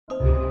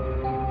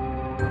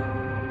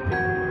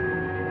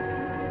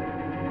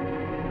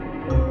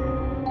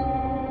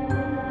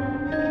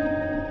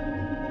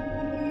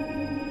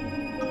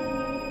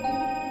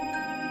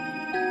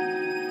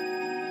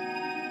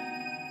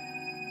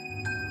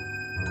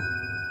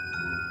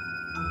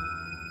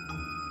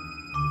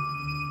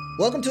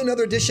Welcome to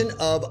another edition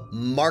of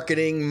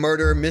Marketing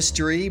Murder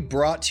Mystery,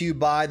 brought to you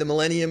by the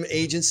Millennium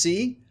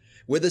Agency.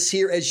 With us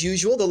here, as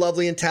usual, the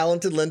lovely and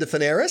talented Linda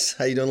Fanaris.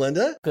 How you doing,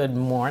 Linda? Good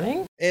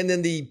morning. And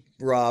then the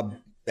Rob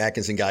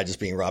Atkinson guy, just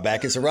being Rob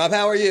Atkinson. Rob,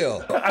 how are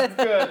you? I'm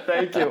good,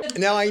 thank you.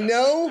 Now, I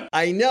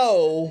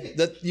know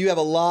that you have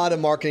a lot of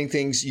marketing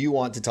things you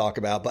want to talk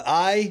about, but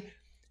I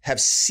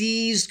have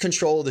seized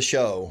control of the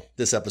show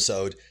this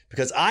episode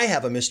because I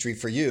have a mystery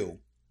for you.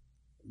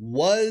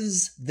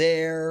 Was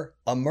there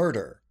a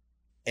murder?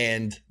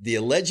 And the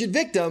alleged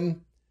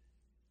victim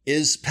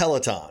is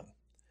Peloton.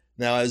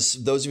 Now,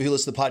 as those of you who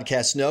listen to the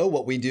podcast know,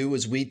 what we do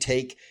is we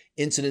take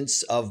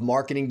incidents of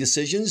marketing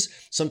decisions.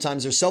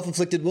 Sometimes they're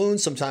self-inflicted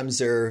wounds. Sometimes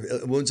they're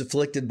wounds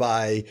inflicted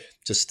by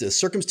just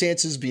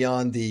circumstances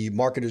beyond the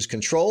marketer's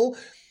control.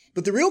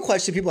 But the real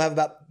question people have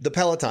about the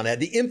Peloton ad,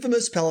 the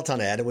infamous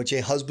Peloton ad in which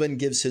a husband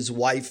gives his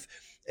wife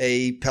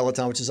a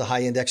Peloton, which is a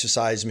high-end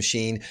exercise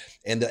machine,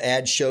 and the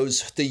ad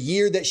shows the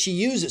year that she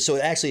used it. So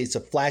it's a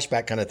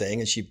flashback kind of thing,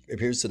 and she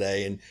appears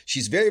today, and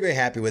she's very, very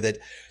happy with it.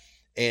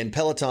 And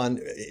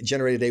Peloton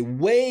generated a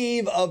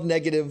wave of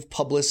negative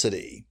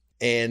publicity,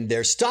 and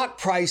their stock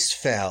price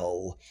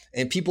fell,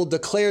 and people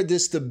declared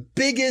this the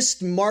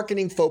biggest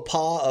marketing faux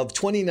pas of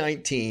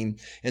 2019.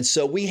 And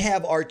so we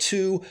have our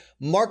two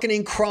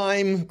marketing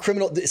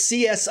criminal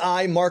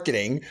CSI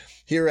marketing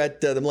here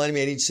at the Millennium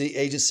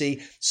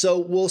Agency. So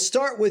we'll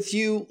start with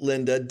you,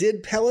 Linda.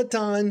 Did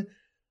Peloton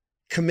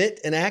commit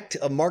an act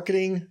of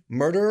marketing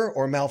murder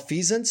or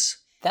malfeasance?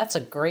 That's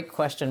a great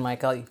question,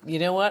 Michael. You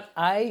know what?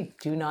 I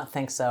do not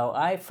think so.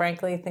 I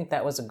frankly think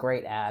that was a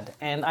great ad.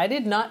 And I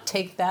did not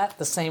take that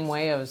the same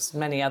way as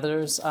many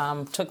others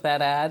took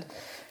that ad.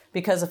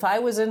 Because if I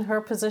was in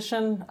her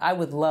position, I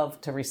would love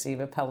to receive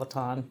a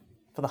Peloton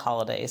for the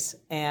holidays.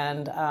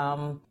 And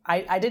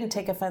I didn't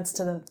take offense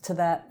to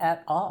that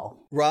at all.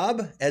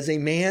 Rob, as a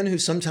man who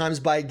sometimes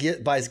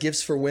buys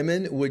gifts for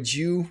women, would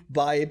you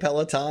buy a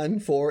Peloton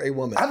for a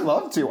woman? I'd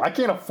love to. I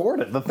can't afford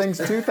it. The thing's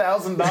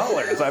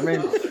 $2,000. I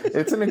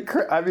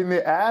mean,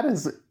 the ad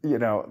is,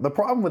 the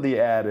problem with the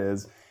ad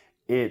is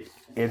it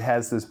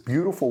has this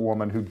beautiful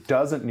woman who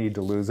doesn't need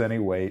to lose any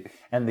weight.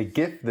 And the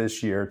gift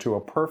this year to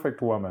a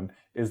perfect woman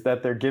is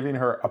that they're giving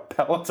her a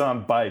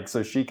Peloton bike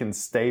so she can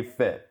stay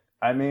fit.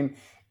 I mean,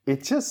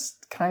 it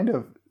just kind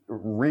of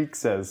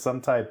reeks as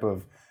some type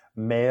of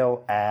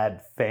male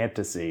ad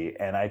fantasy,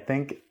 and I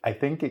think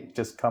it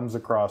just comes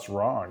across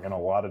wrong in a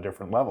lot of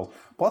different levels.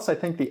 Plus, I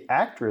think the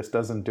actress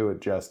doesn't do it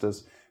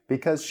justice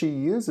because she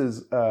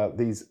uses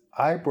these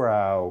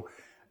eyebrow.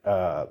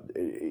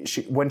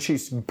 When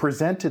she's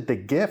presented the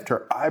gift,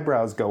 her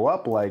eyebrows go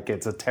up like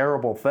it's a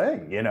terrible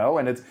thing,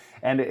 and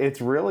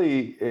it's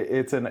really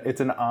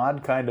an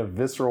odd kind of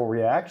visceral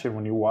reaction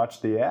when you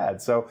watch the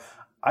ad. So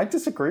I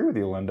disagree with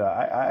you, Linda.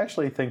 I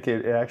actually think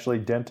it actually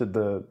dented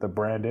the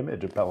brand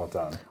image of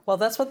Peloton. Well,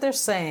 that's what they're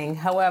saying.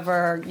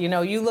 However,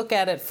 you look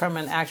at it from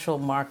an actual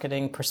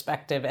marketing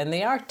perspective, and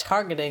they are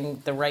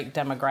targeting the right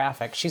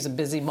demographic. She's a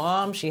busy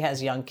mom. She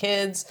has young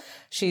kids.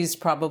 She's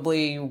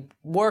probably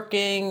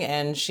working,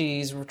 and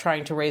she's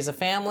trying to raise a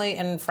family.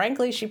 And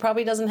frankly, she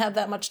probably doesn't have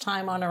that much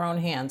time on her own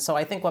hands. So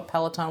I think what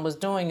Peloton was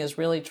doing is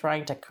really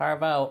trying to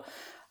carve out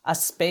a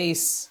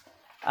space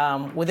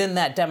within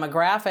that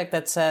demographic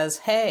that says,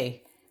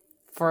 hey,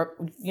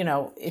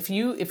 if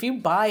you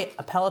buy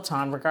a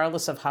Peloton,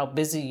 regardless of how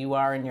busy you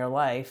are in your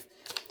life,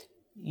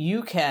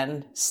 you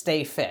can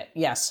stay fit.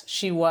 Yes,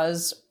 she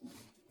was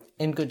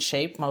in good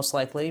shape, most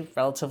likely,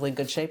 relatively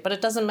good shape, but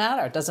it doesn't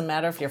matter. It doesn't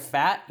matter if you're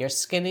fat, you're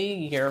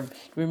skinny, you're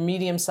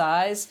medium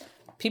size.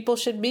 People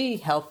should be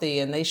healthy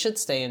and they should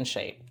stay in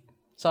shape.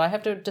 So I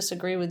have to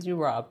disagree with you,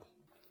 Rob.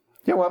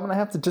 Yeah, well, I'm going to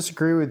have to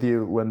disagree with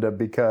you, Linda,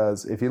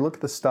 because if you look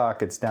at the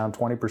stock, it's down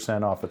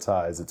 20% off its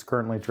highs. It's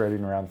currently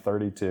trading around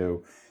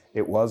 32.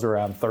 It was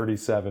around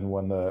 37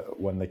 when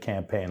the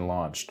campaign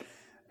launched.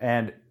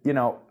 And,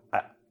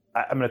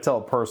 I'm going to tell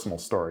a personal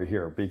story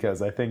here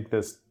because I think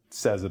this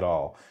says it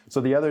all.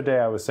 So the other day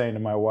I was saying to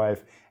my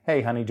wife,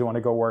 hey, honey, do you want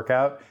to go work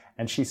out?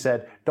 And she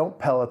said, don't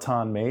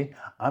Peloton me.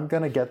 I'm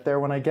going to get there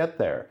when I get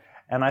there.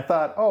 And I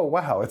thought, oh,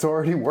 wow, it's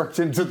already worked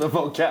into the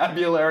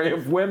vocabulary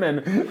of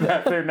women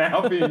that they're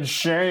now being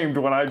shamed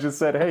when I just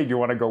said, hey, do you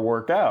want to go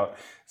work out?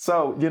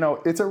 So,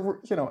 it's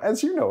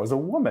as you know, as a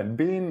woman,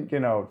 being,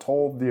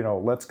 told,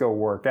 let's go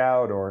work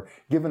out or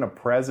given a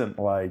present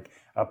like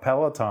a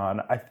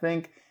Peloton, I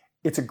think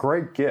it's a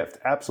great gift,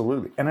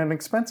 absolutely, and an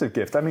expensive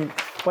gift. I mean,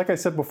 like I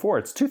said before,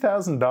 it's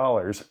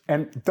 $2,000,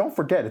 and don't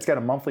forget, it's got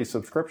a monthly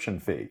subscription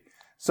fee.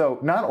 So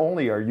not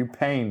only are you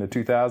paying the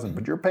 $2,000,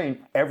 but you're paying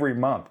every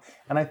month.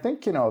 And I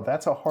think,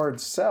 that's a hard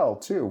sell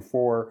too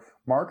for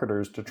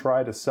marketers to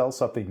try to sell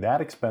something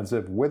that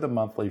expensive with a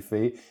monthly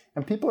fee.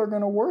 And people are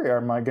going to worry,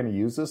 am I going to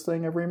use this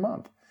thing every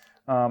month?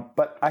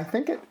 But I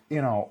think it,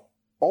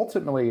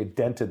 ultimately it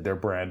dented their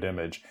brand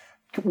image.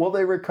 Will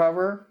they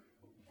recover?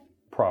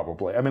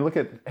 Probably. I mean, look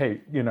at,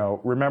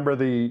 remember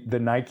the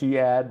Nike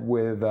ad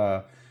with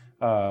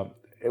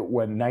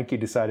when Nike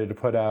decided to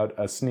put out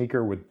a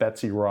sneaker with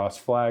Betsy Ross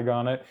flag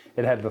on it,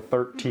 it had the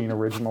 13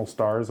 original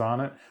stars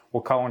on it.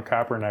 Well, Colin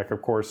Kaepernick,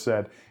 of course,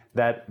 said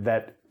that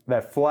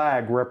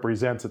flag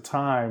represents a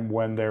time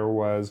when there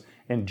was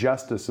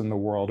injustice in the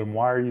world, and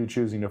why are you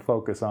choosing to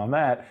focus on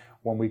that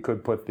when we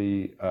could put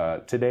the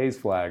today's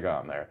flag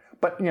on there?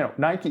 But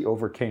Nike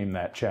overcame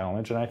that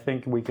challenge, and I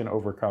think we can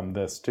overcome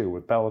this too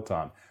with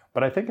Peloton.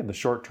 But I think in the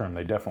short term,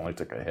 they definitely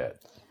took a hit.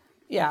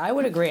 Yeah, I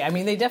would agree. I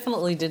mean, they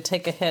definitely did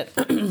take a hit,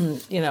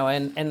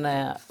 and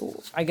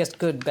I guess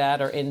good,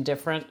 bad, or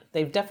indifferent.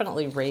 They've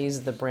definitely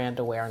raised the brand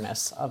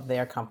awareness of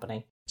their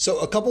company. So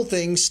a couple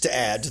things to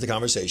add to the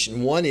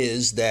conversation. One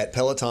is that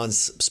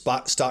Peloton's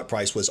stock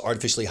price was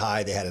artificially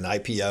high. They had an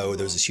IPO.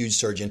 There was this huge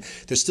surge in.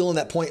 They're still in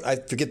that point, I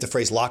forget the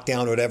phrase,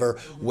 lockdown or whatever,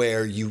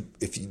 where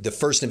if the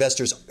first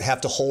investors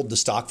have to hold the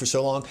stock for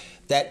so long,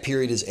 that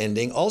period is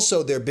ending.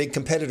 Also, their big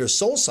competitor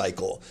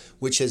SoulCycle,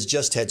 which has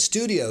just had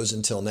studios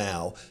until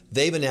now,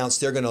 they've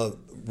announced they're going to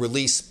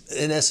release,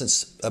 in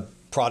essence, a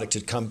product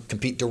to come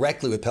compete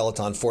directly with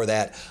Peloton for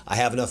that. I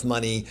have enough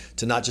money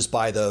to not just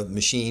buy the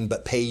machine,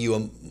 but pay you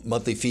a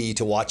monthly fee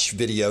to watch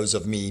videos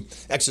of me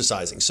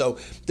exercising. So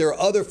there are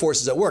other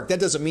forces at work. That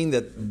doesn't mean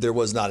that there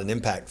was not an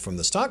impact from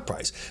the stock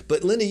price.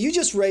 But Linda, you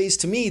just raised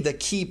to me the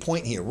key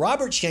point here.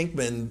 Robert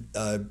Schenkman,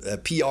 a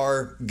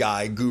PR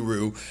guy,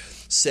 guru,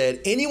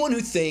 said anyone who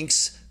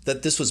thinks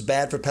that this was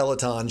bad for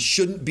Peloton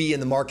shouldn't be in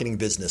the marketing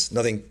business.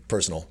 Nothing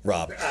personal,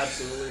 Rob.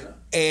 Absolutely not.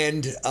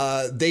 And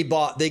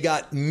they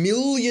got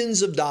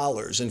millions of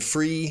dollars in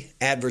free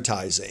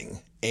advertising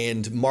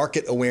and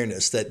market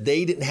awareness that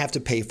they didn't have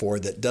to pay for,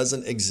 that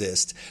doesn't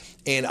exist.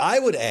 And I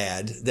would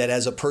add that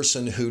as a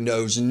person who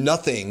knows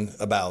nothing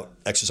about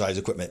exercise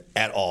equipment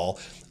at all,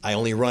 I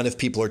only run if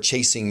people are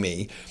chasing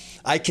me,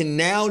 I can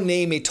now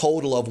name a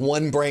total of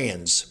 1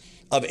 brands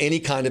of any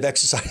kind of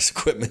exercise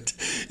equipment,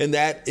 and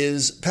that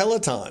is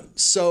Peloton.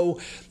 So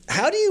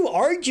how do you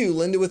argue,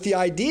 Linda, with the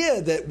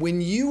idea that when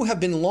you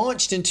have been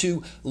launched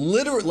into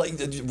literally,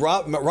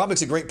 Rob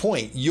makes a great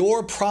point,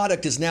 your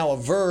product is now a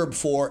verb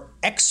for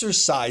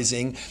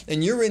exercising,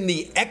 and you're in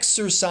the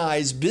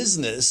exercise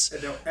business.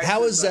 No,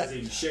 how is that?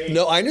 Shame.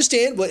 No, I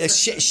understand, but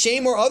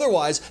shame or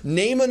otherwise,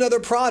 name another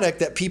product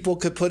that people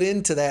could put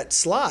into that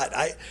slot.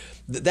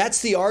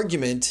 That's the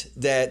argument,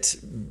 that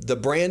the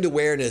brand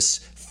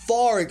awareness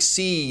far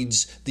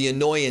exceeds the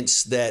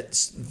annoyance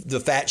that the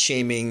fat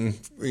shaming,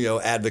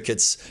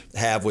 advocates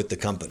have with the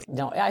company.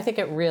 No, I think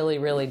it really,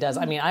 really does.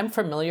 I mean, I'm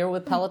familiar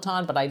with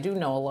Peloton, but I do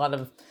know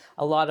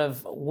a lot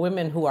of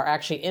women who are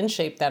actually in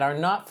shape that are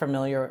not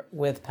familiar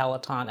with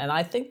Peloton. And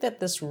I think that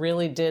this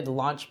really did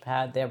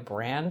launchpad their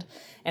brand.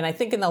 And I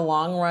think in the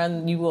long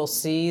run, you will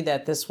see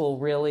that this will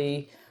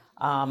really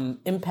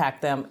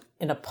impact them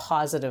in a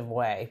positive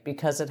way,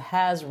 because it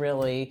has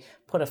really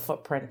put a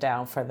footprint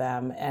down for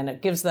them, and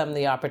it gives them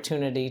the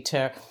opportunity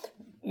to,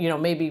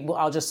 maybe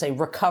I'll just say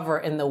recover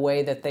in the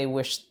way that they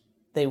wish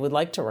they would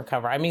like to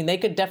recover. I mean, they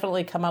could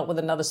definitely come out with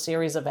another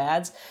series of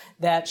ads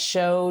that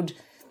showed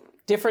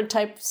different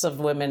types of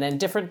women and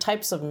different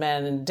types of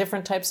men and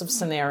different types of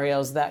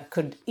scenarios that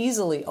could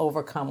easily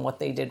overcome what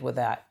they did with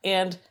that.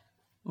 And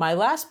my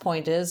last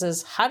point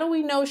is how do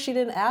we know she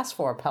didn't ask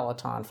for a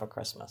Peloton for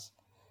Christmas?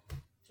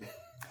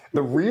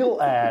 The real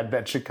ad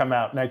that should come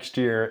out next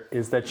year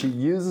is that she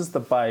uses the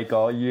bike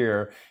all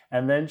year,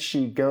 and then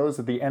she goes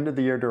at the end of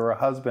the year to her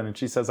husband and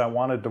she says, I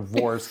want a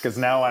divorce because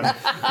now I'm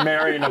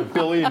marrying a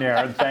billionaire,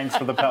 and thanks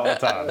for the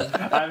Peloton.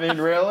 I mean,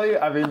 really?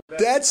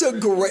 That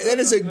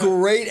is a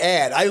great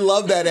ad. I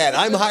love that ad.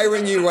 I'm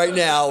hiring you right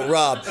now,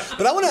 Rob.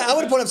 But I want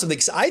to point out something,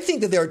 because I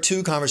think that there are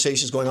two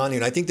conversations going on here,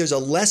 and I think there's a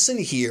lesson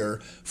here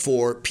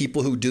for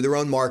people who do their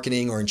own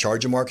marketing or in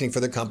charge of marketing for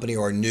their company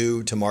or are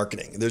new to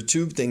marketing. There's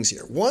two things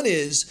here. One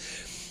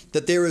is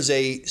that there is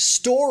a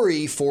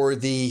story for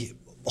the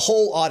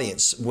whole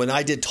audience. When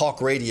I did talk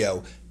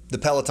radio, the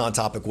Peloton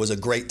topic was a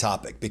great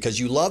topic, because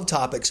you love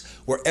topics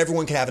where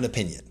everyone can have an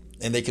opinion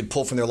and they can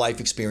pull from their life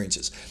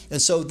experiences.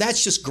 And so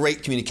that's just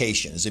great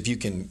communication, is if you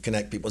can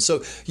connect people.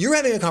 So you're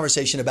having a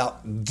conversation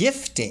about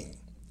gifting.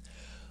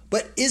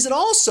 But is it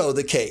also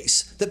the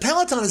case that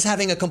Peloton is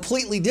having a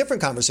completely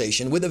different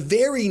conversation with a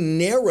very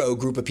narrow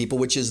group of people,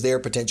 which is their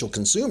potential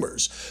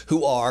consumers,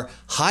 who are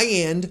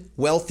high-end,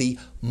 wealthy,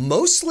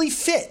 mostly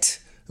fit?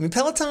 I mean,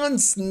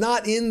 Peloton's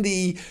not in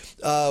the,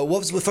 what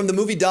was from the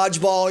movie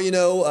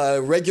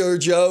Dodgeball, regular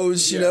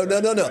Joes, No.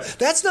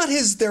 That's not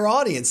their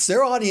audience.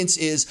 Their audience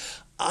is,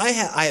 I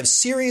have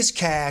serious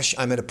cash.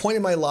 I'm at a point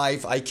in my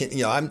life. I can,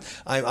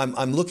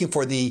 I'm looking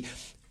for the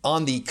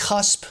on the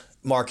cusp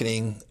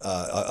marketing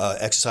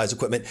exercise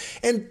equipment,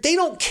 and they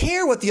don't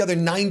care what the other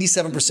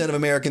 97% of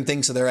American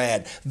thinks of their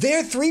ad.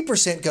 Their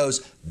 3%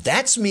 goes,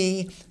 that's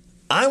me.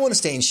 I want to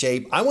stay in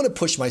shape. I want to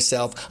push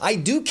myself. I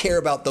do care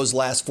about those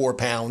last 4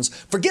 pounds.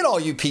 Forget all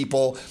you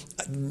people.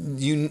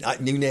 You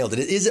nailed it.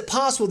 Is it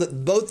possible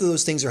that both of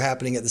those things are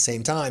happening at the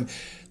same time?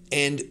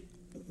 And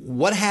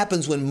what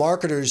happens when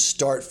marketers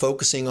start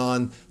focusing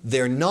on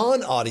their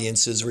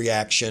non-audience's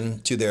reaction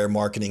to their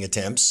marketing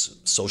attempts,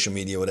 social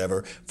media,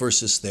 whatever,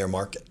 versus their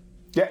market?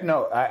 Yeah,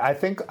 no, I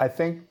think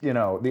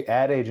the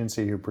ad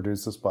agency who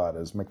produced the spot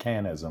is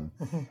Mechanism,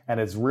 and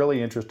it's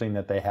really interesting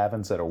that they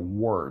haven't said a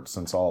word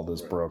since all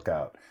this broke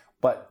out.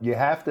 But you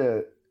have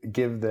to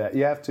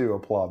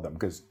applaud them,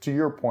 because to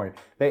your point,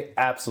 they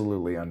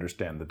absolutely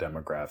understand the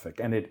demographic,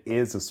 and it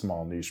is a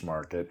small niche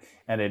market,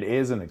 and it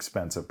is an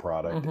expensive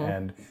product,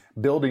 and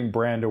building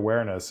brand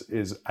awareness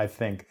is, I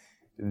think,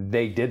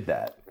 they did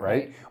that,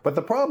 right? But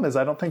the problem is,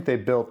 I think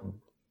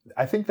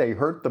they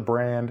hurt the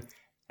brand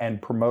and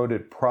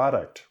promoted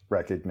product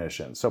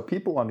recognition. So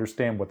people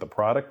understand what the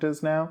product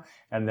is now,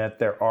 and that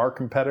there are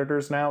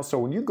competitors now. So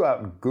when you go out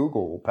and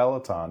Google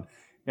Peloton,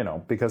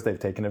 because they've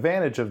taken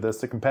advantage of this,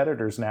 the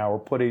competitors now are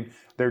putting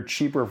their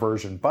cheaper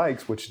version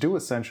bikes, which do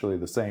essentially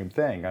the same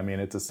thing. I mean,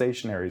 it's a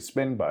stationary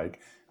spin bike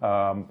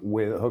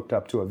hooked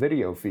up to a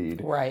video feed.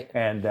 Right.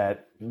 And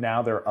that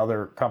now there are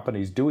other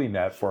companies doing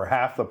that for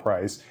half the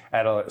price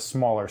at a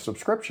smaller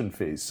subscription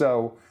fee.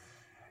 So,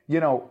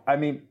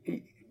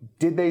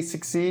 did they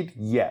succeed?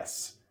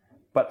 Yes.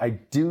 But I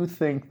do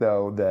think,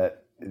 though,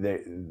 that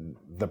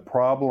the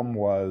problem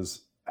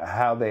was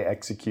how they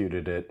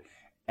executed it.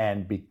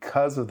 And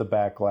because of the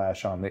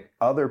backlash on the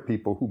other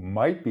people who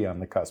might be on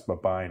the cusp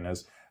of buying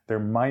this, there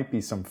might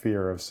be some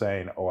fear of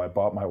saying, oh, I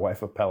bought my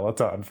wife a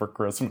Peloton for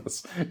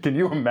Christmas. Can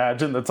you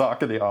imagine the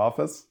talk of the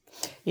office?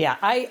 Yeah,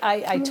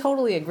 I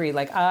totally agree.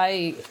 Like,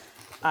 I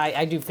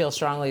do feel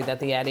strongly that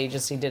the ad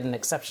agency did an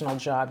exceptional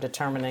job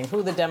determining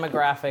who the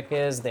demographic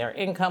is, their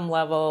income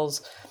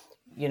levels,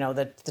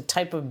 the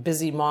type of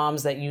busy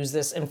moms that use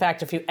this. In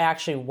fact, if you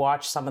actually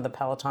watch some of the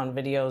Peloton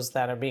videos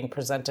that are being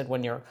presented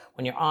when you're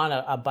on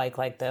a bike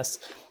like this,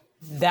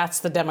 that's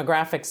the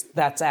demographics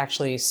that's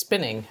actually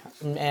spinning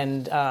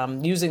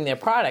and using their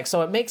product.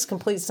 So it makes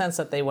complete sense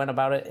that they went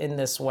about it in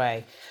this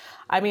way.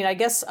 I mean, I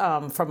guess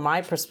from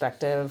my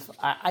perspective,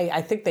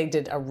 I think they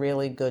did a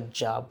really good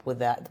job with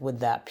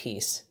that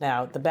piece.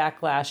 Now, the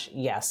backlash,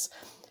 yes.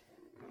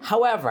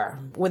 However,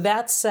 with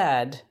that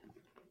said,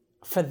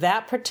 for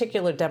that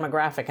particular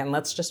demographic, and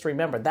let's just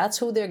remember, that's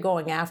who they're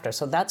going after.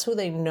 So that's who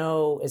they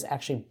know is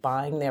actually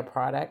buying their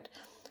product.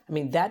 I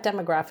mean, that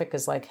demographic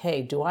is like,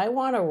 hey, do I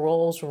want a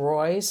Rolls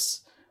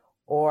Royce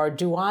or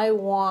do I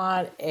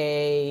want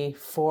a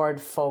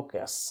Ford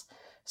Focus?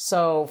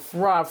 So,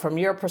 Rob, from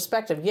your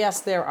perspective,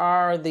 yes, there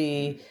are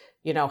the,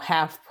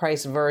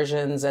 half-price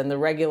versions and the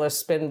regular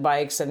spin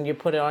bikes, and you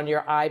put it on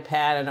your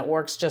iPad and it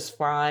works just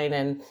fine,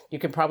 and you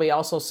can probably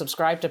also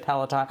subscribe to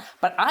Peloton.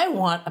 But I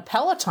want a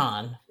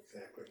Peloton.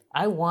 Exactly.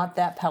 I want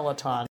that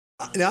Peloton.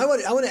 Now, I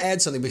want to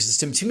add something, because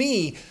to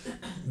me,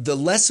 the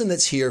lesson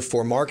that's here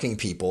for marketing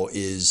people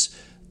is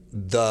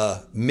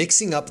the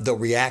mixing up the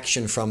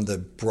reaction from the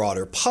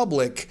broader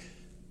public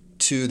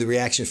to the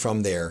reaction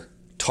from their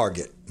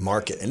target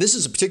market. And this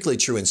is particularly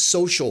true in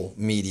social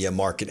media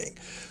marketing,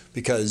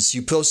 because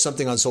you post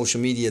something on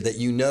social media that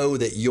you know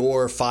that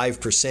your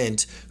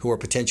 5% who are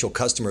potential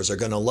customers are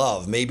going to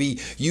love. Maybe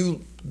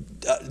you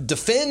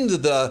defend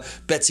the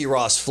Betsy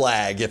Ross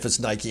flag if it's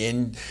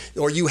Nike,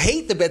 or you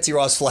hate the Betsy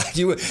Ross flag.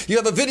 You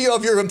have a video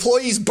of your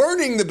employees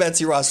burning the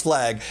Betsy Ross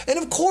flag. And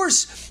of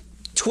course,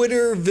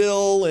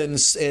 Twitterville and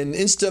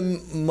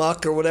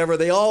Instamuck or whatever,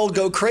 they all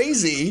go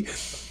crazy.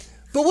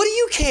 But what do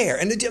you care?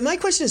 And my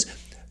question is,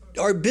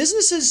 are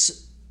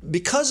businesses,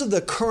 because of the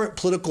current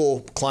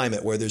political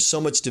climate where there's so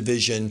much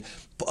division,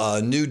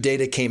 new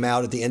data came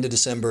out at the end of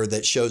December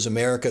that shows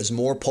America is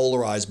more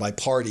polarized by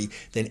party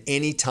than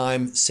any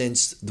time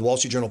since the Wall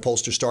Street Journal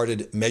pollster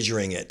started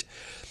measuring it,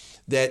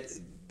 that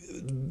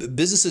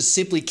businesses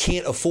simply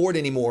can't afford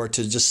anymore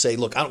to just say,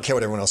 look, I don't care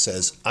what everyone else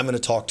says, I'm going to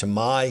talk to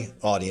my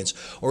audience?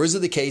 Or is it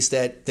the case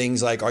that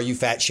things like, are you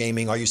fat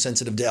shaming? Are you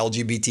sensitive to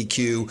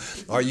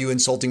LGBTQ? Are you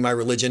insulting my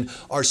religion?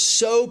 Are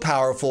so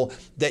powerful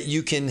that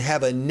you can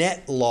have a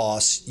net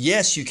loss?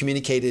 Yes, you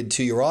communicated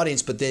to your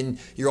audience, but then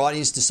your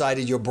audience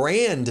decided your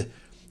brand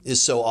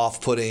is so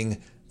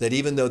off-putting that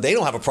even though they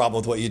don't have a problem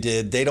with what you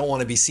did, they don't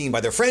want to be seen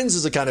by their friends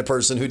as the kind of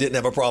person who didn't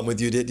have a problem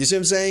with you did. You see what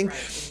I'm saying? Right,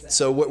 exactly.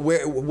 So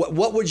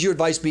what would your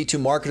advice be to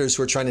marketers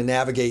who are trying to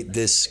navigate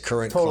this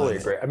current Totally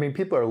climate? agree. I mean,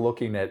 people are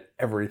looking at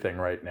everything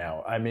right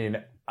now. I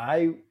mean,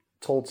 I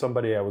told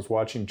somebody I was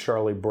watching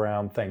Charlie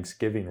Brown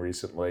Thanksgiving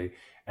recently,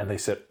 and they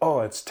said, oh,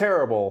 it's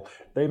terrible.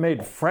 They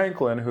made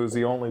Franklin, who's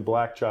the only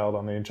black child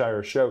on the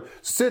entire show,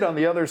 sit on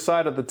the other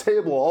side of the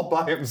table all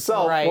by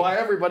himself, right, while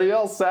everybody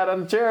else sat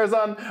on chairs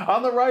on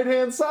the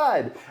right-hand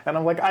side. And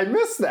I'm like, I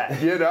missed that,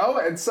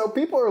 And so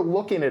people are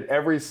looking at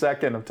every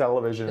second of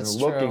television and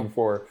looking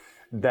for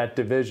that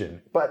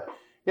division. But,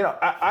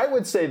 I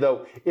would say,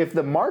 though, if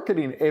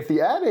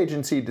the ad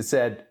agency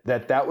said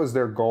that was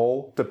their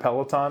goal to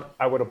Peloton,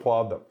 I would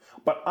applaud them.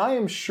 But I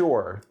am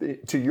sure,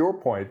 to your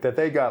point, that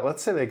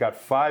let's say they got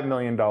 $5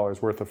 million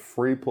worth of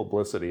free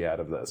publicity out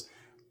of this.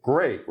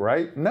 Great,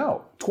 right?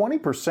 No,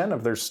 20%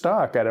 of their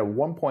stock at a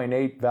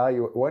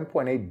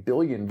 1.8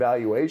 billion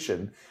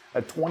valuation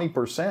at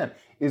 20%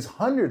 is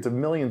hundreds of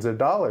millions of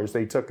dollars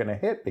they took in a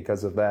hit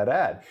because of that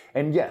ad.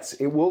 And yes,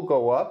 it will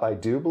go up. I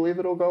do believe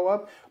it'll go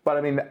up. But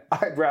I mean,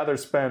 I'd rather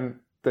spend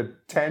the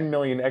 10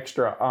 million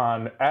extra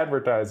on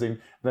advertising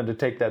than to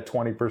take that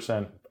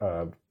 20%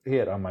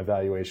 hit on my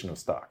valuation of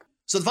stock.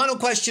 So the final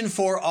question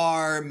for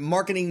our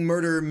marketing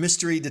murder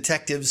mystery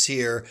detectives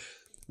here: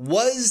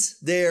 was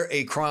there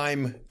a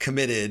crime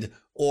committed,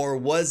 or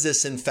was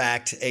this in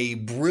fact a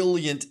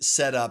brilliant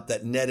setup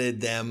that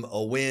netted them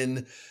a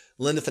win?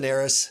 Linda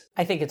Fanaras?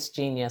 I think it's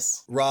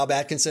genius. Rob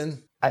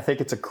Atkinson? I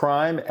think it's a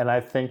crime, and I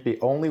think the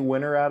only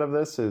winner out of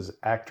this is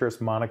actress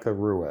Monica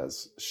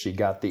Ruiz. She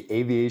got the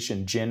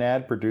aviation gin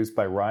ad produced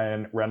by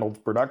Ryan Reynolds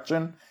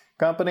Production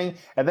Company,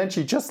 and then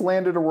she just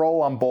landed a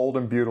role on Bold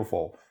and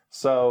Beautiful.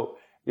 So,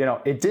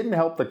 it didn't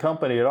help the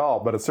company at all,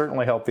 but it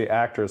certainly helped the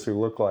actress, who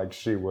looked like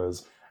she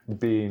was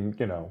being,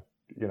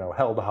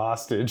 held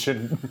hostage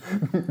and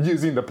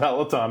using the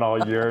Peloton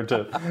all year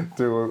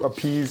to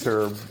appease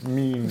her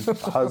mean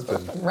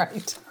husband.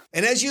 Right.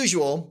 And as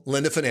usual,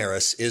 Linda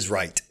Fanaras is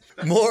right.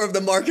 More of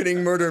the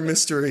Marketing Murder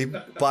Mystery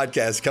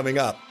podcast coming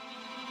up.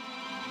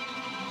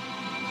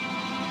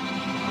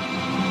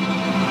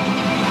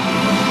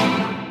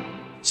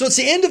 So it's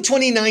the end of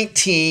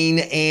 2019,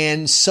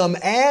 and some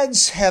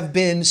ads have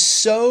been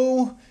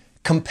so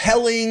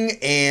compelling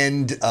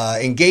and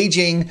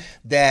engaging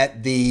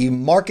that the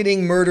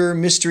Marketing Murder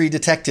Mystery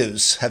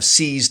Detectives have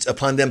seized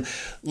upon them.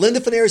 Linda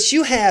Fanaras,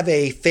 you have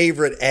a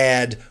favorite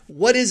ad.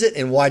 What is it,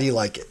 and why do you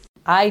like it?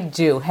 I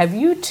do. Have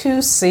you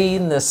two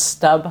seen the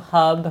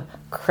StubHub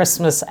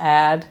Christmas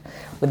ad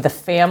with the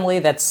family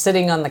that's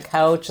sitting on the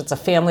couch? It's a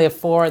family of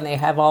four, and they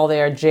have all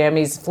their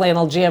jammies,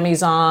 flannel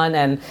jammies on,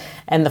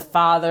 and the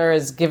father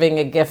is giving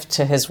a gift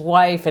to his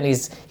wife, and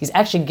he's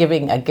actually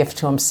giving a gift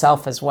to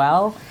himself as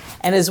well.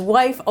 And his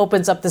wife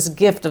opens up this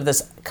gift of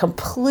this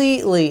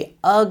completely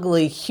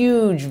ugly,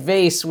 huge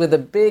vase with a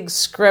big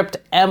script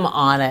M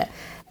on it.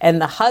 And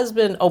the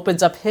husband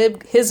opens up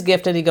his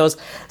gift and he goes,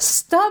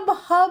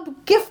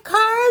 StubHub gift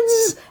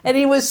cards? And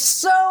he was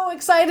so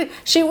excited.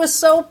 She was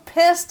so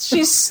pissed.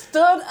 She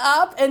stood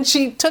up and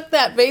she took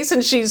that vase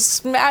and she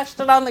smashed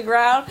it on the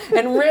ground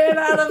and ran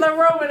out of the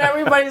room. And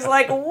everybody's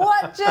like,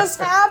 what just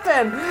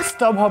happened?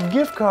 StubHub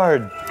gift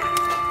card.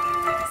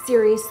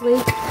 Seriously?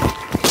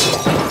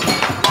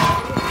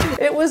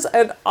 It was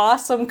an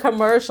awesome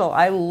commercial.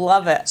 I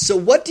love it. So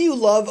what do you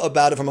love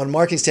about it from a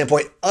marketing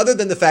standpoint, other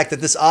than the fact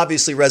that this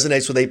obviously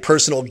resonates with a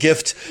personal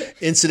gift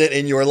incident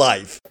in your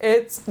life?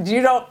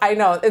 I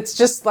know, it's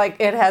just like,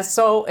 it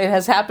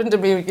has happened to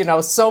me,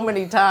 so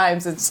many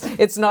times.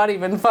 It's not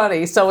even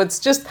funny. So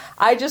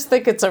I just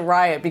think it's a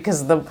riot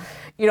because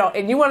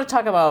and you want to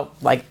talk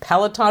about like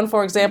Peloton,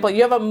 for example.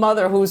 You have a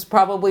mother who's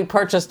probably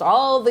purchased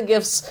all the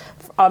gifts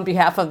on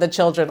behalf of the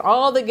children,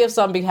 all the gifts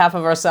on behalf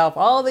of herself,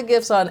 all the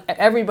gifts on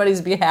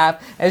everybody's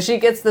behalf, and she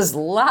gets this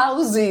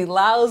lousy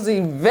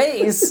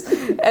vase,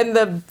 and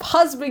the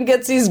husband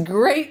gets these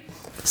great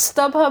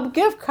StubHub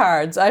gift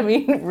cards. I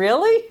mean,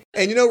 really?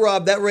 And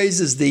Rob, that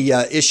raises the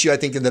issue, I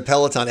think, in the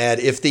Peloton ad.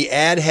 If the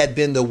ad had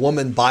been the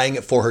woman buying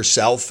it for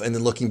herself and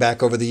then looking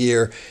back over the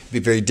year, it'd be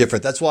very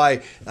different. That's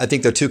why I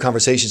think there are two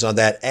conversations on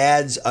that.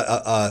 Ads,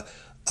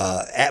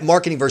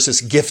 marketing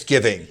versus gift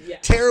giving. Yeah.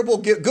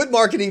 Good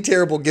marketing,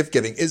 terrible gift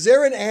giving. Is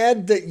there an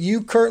ad that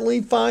you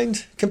currently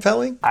find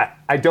compelling?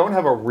 I don't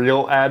have a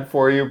real ad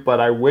for you, but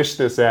I wish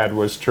this ad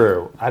was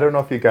true. I don't know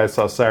if you guys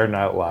saw Saturday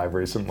Night Live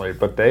recently,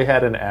 but they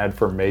had an ad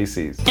for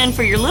Macy's. And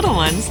for your little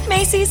ones,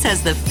 Macy's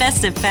has the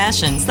festive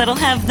fashions that'll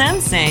have them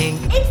saying,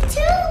 It's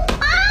too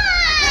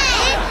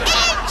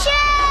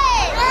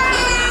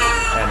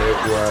And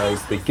it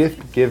was the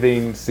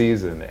gift-giving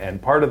season.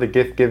 And part of the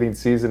gift-giving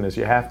season is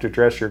you have to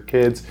dress your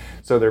kids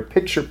so they're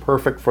picture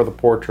perfect for the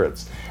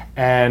portraits.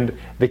 And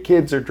the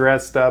kids are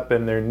dressed up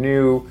in their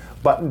new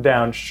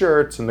button-down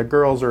shirts, and the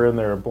girls are in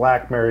their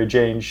black Mary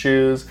Jane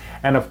shoes.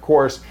 And of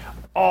course,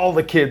 all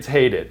the kids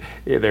hate it.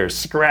 They're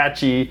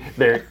scratchy,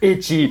 they're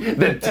itchy,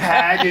 the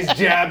tag is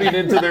jabbing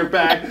into their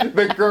back,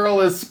 the girl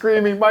is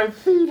screaming, my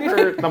feet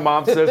hurt. The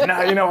mom says,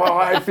 now you know how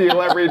I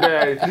feel every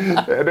day.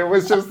 And it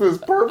was just this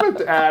perfect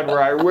ad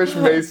where I wish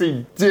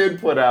Macy did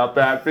put out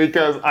that,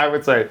 because I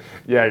would say,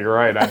 yeah, you're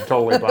right, I'd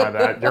totally buy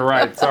that. You're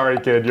right, sorry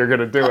kid, you're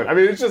gonna do it. I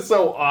mean, it's just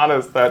so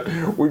honest that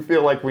we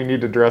feel like we need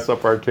to dress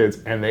up our kids,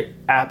 and they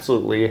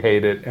absolutely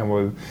hate it. And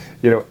with,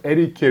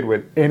 any kid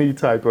with any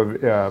type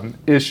of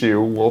issue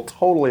will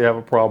totally have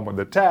a problem with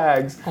the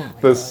tags,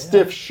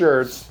 stiff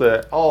shirts,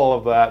 all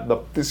of that,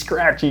 the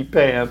scratchy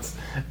pants.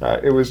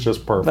 It was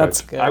just perfect.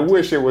 That's good. I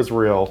wish it was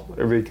real,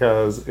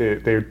 because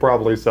they'd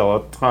probably sell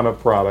a ton of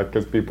product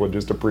because people would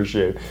just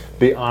appreciate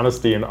the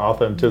honesty and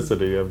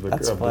authenticity of the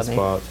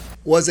spot.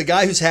 Was a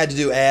guy who's had to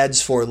do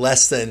ads for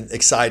less than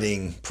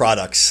exciting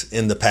products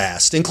in the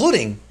past,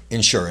 including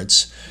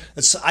insurance.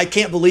 I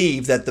can't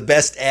believe that the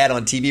best ad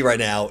on TV right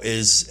now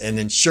is an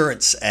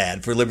insurance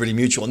ad for Liberty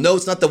Mutual. No,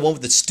 it's not the one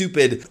with the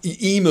stupid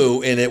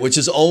emu in it, which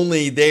is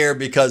only there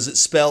because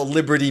it's spelled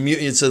Liberty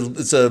Mutual.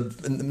 It's a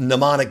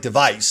mnemonic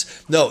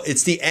device. No,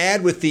 it's the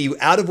ad with the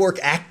out-of-work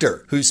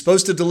actor who's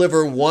supposed to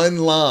deliver one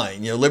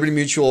line. Liberty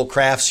Mutual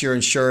crafts your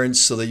insurance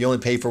so that you only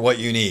pay for what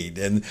you need.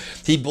 And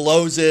he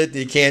blows it.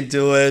 He can't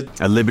do it.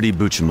 A Liberty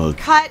Mutual.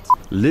 Cut.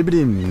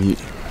 Liberty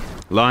Mutual.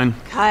 Line.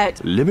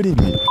 Cut. Liberty.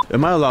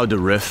 Am I allowed to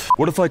riff?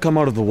 What if I come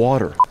out of the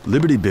water?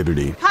 Liberty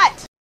bibbity.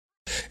 Cut.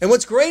 And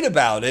what's great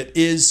about it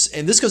is,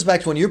 and this goes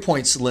back to one of your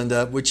points,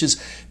 Linda, which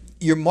is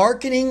your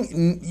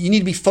marketing, you need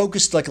to be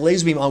focused like a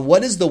laser beam on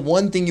what is the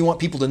one thing you want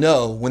people to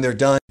know when they're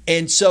done.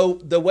 And so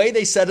the way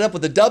they set it up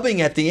with the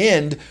dubbing at the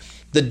end,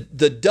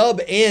 the dub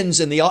ends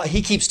and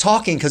he keeps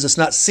talking because it's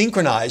not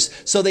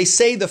synchronized. So they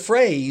say the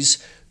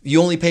phrase, you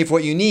only pay for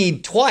what you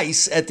need,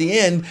 twice at the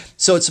end.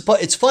 So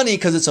it's funny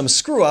because it's a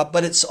screw up,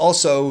 but it's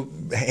also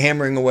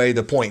hammering away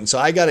the point. So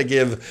I got to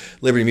give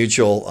Liberty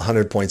Mutual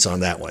 100 points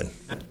on that one.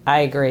 I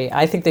agree.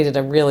 I think they did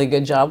a really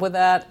good job with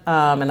that.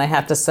 And I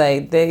have to say,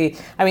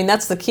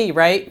 that's the key,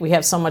 right? We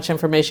have so much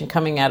information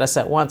coming at us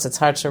at once. It's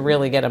hard to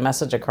really get a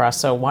message across.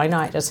 So why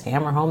not just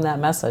hammer home that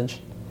message?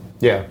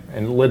 Yeah,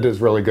 and Linda's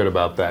really good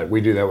about that.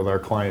 We do that with our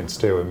clients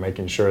too, and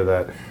making sure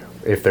that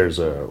if there's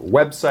a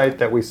website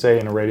that we say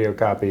in a radio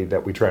copy,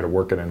 that we try to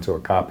work it into a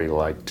copy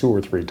like 2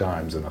 or 3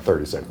 times in a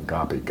 30-second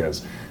copy,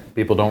 because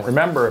people don't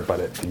remember it, but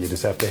you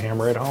just have to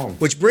hammer it home.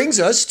 Which brings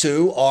us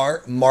to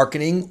our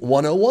Marketing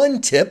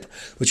 101 tip,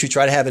 which we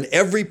try to have in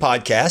every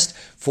podcast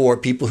for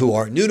people who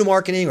are new to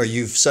marketing, or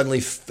you've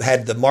suddenly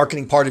had the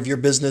marketing part of your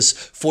business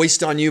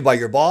foisted on you by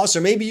your boss,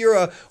 or maybe you're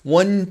a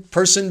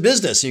one-person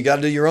business and you got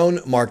to do your own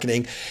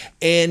marketing.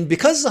 And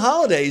because of the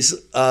holidays,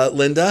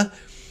 Linda,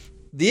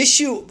 the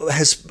issue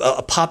has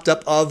popped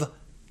up of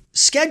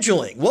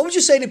scheduling. What would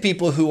you say to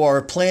people who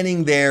are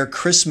planning their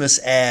Christmas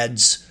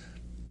ads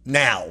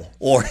now,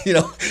 or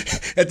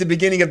at the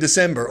beginning of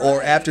December,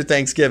 or after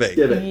Thanksgiving?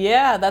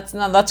 Yeah,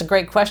 that's a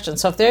great question.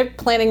 So if they're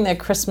planning their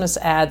Christmas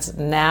ads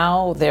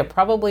now, they're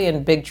probably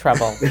in big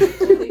trouble.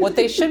 What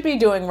they should be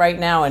doing right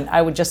now, and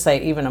I would just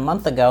say even a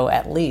month ago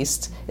at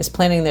least, is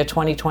planning their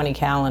 2020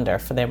 calendar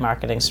for their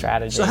marketing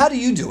strategy. So how do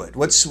you do it?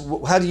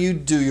 How do you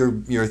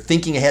do your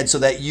thinking ahead so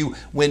that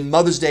when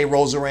Mother's Day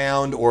rolls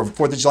around, or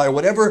 4th of July, or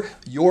whatever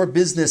your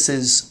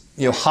business's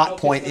hot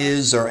point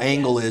is or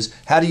angle is,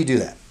 how do you do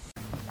that?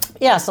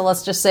 Yeah, so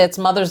let's just say it's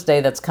Mother's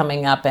Day that's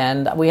coming up,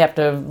 and we have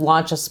to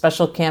launch a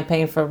special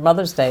campaign for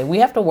Mother's Day. We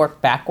have to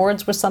work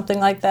backwards with something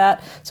like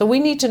that. So we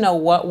need to know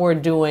what we're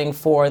doing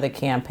for the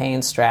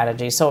campaign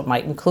strategy. So it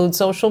might include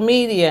social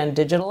media and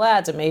digital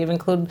ads. It may even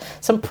include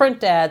some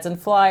print ads and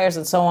flyers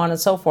and so on and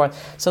so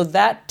forth. So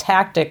that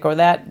tactic or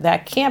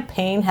that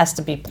campaign has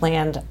to be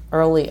planned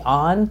early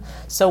on.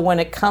 So when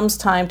it comes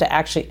time to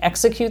actually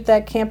execute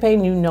that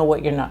campaign, you know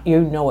what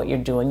you're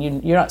doing.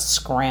 You're not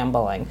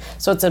scrambling.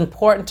 So it's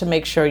important to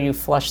make sure you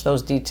flush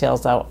those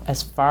details out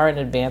as far in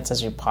advance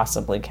as you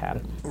possibly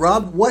can.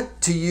 Rob, what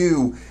to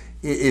you,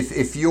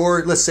 if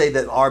you're, let's say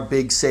that our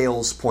big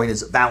sales point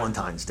is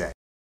Valentine's Day.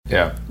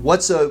 Yeah.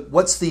 What's the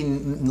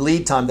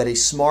lead time that a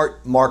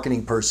smart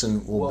marketing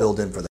person will build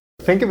in for that?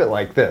 Think of it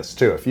like this,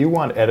 too. If you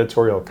want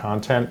editorial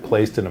content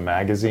placed in a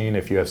magazine,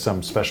 if you have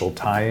some special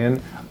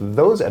tie-in,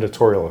 those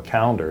editorial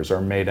calendars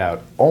are made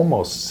out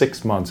almost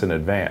 6 months in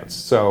advance.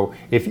 So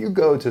if you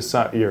go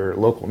to your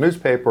local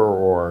newspaper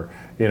or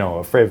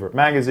a favorite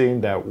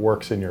magazine that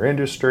works in your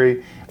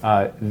industry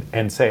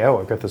and say, oh,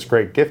 I've got this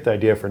great gift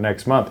idea for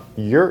next month,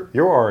 you're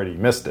already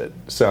missed it.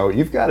 So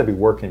you've got to be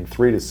working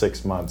 3 to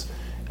 6 months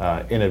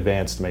in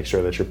advance to make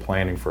sure that you're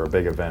planning for a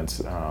big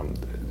event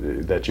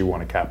that you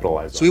want to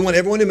capitalize on. So we want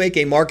everyone to make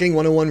a Marketing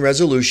 101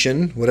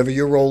 resolution, whatever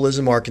your role is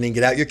in marketing.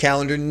 Get out your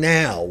calendar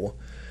now.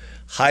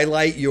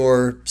 Highlight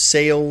your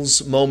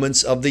sales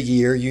moments of the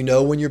year.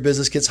 When your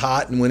business gets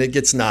hot and when it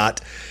gets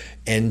not.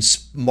 And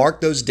mark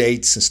those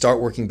dates and start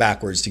working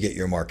backwards to get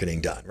your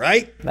marketing done,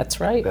 right? That's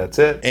right. That's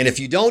it. And if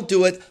you don't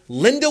do it,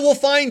 Linda will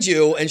find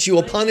you and she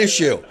will punish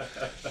you.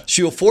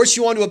 She will force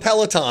you onto a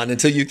Peloton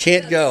until you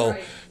can't go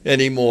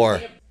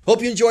anymore.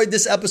 Hope you enjoyed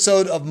this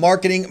episode of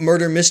Marketing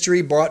Murder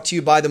Mystery, brought to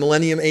you by the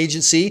Millennium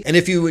Agency. And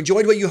if you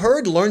enjoyed what you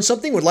heard, learned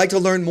something, would like to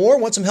learn more,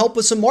 want some help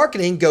with some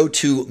marketing, go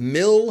to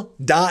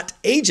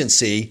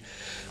mill.agency.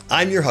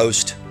 I'm your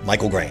host,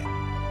 Michael Graham.